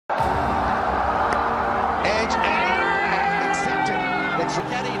from...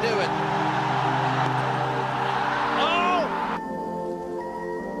 Can he do it? Oh!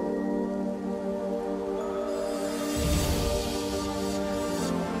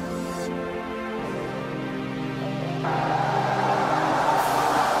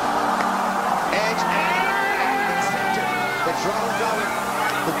 Edge and intercepted. It's Rahul Dravid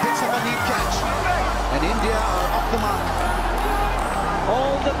who picks up a neat catch. And India are off the mark.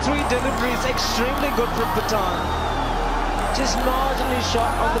 All the three deliveries extremely good from Pathan. Just marginally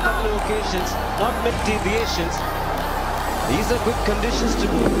short on the couple of occasions, not mid-deviations. These are good conditions to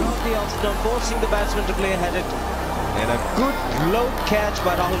move off the off-stump, forcing the batsman to play ahead it. And a good low catch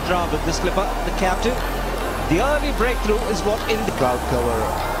by Rahul Dravid, the slipper, the captain. The early breakthrough is what in the Cloud cover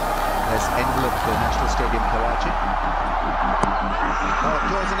has enveloped the National Stadium, Karachi. Oh,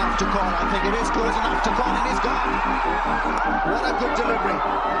 close enough to call. I think it is close enough to call, and he's gone. What a good delivery.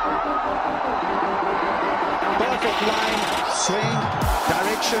 Perfect line, swing,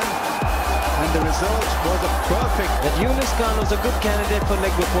 direction, and the result was a perfect. That Yunus Khan was a good candidate for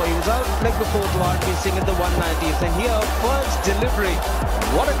leg before. He was out leg before to RP Singh in the 190s, and here first delivery.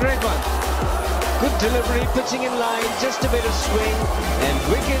 What a great one. Good delivery, pitching in line, just a bit of swing, and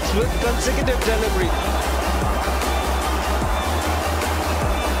wickets with consecutive delivery.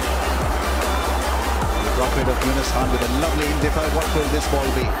 We got rid of Yunus Khan with a lovely in-dipper. What will this ball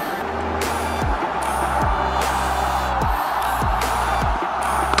be?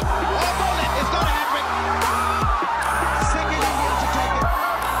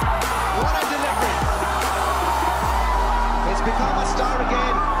 Become a star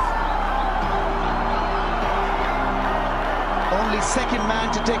again. Only second man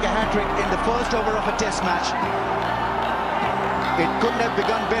to take a hat-trick in the first over of a test match. It couldn't have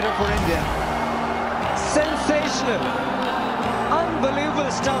begun better for India. Sensational. Unbelievable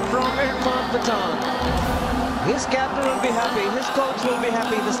stuff from Irfan Pathan. His captain will be happy, his coach will be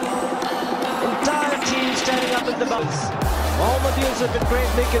happy, this entire team standing up in the bounce. Mohammad Yusuf in great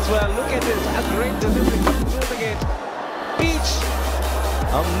nick as well. Look at this, a great delivery coming through the gate. Beach.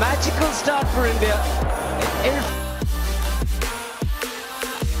 A magical start for India.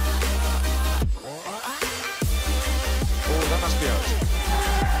 Oh, that must be out.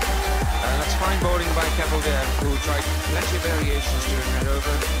 That's fine bowling by Kapil Dev, who tried plenty of variations during that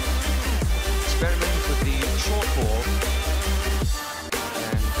over. Experimented with the short ball.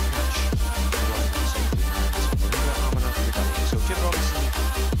 And catch. So Tim Robinson.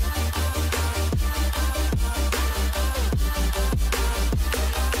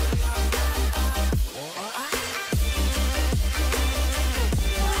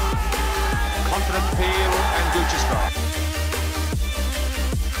 Confident feel and Gucci strike.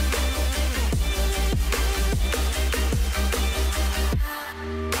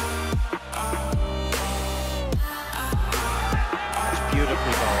 It's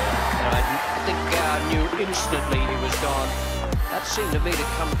beautifully bowled, and I think Gower knew instantly he was gone. That seemed to me to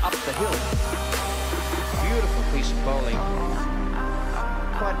come up the hill. Beautiful piece of bowling.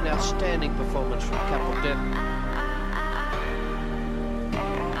 Quite an outstanding performance from Kapil Dev.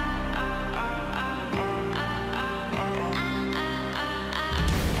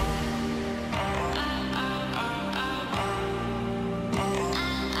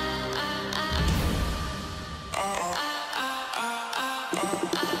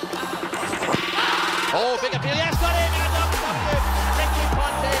 Oh, big appeal, yes, got him, and LBW, Ricky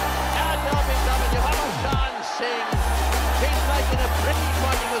Ponting, LBW, Hamashan Singh. He's making a pretty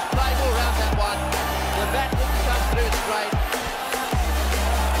one, he was playing all around that one. The bat didn't come through straight.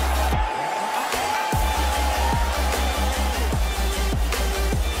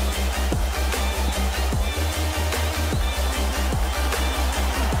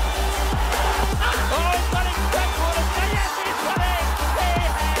 Oh, he's got him, backward, yes, he's got him,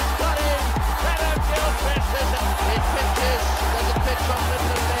 he has got him. It pitches, does it pitch off the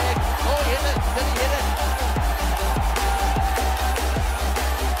leg? Oh, he hit it, did he hit it?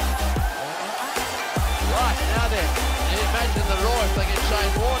 Right, now then, imagine the Roar if they get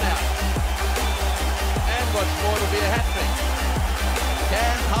Shane Warne out. And what's more, to be a hat-trick.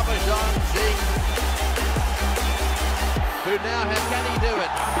 Can Hamashan Singh, who now can he do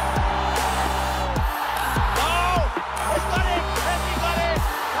it? Oh, he's got him, has he got him?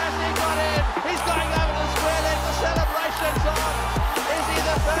 Has he got him? He's going over the square leg, the celebration's on. Is he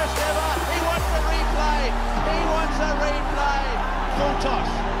the first ever? He wants a replay. He wants a replay. Full toss.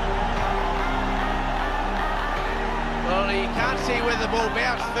 Well, you can't see where the ball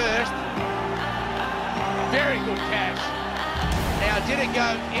bounced first. Very good catch. Now, did it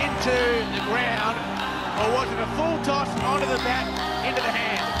go into the ground, or was it a full toss onto the bat, into the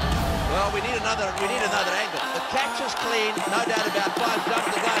hand? Well, we need another angle. The catch is clean, no doubt about 5 jump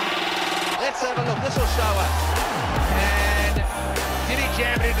the gun. Let's have a look, this will show us. And did he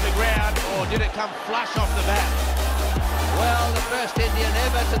jam it into the ground or did it come flush off the bat? Well, the first Indian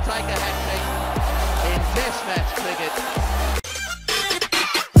ever to take a hat-trick in Test match cricket.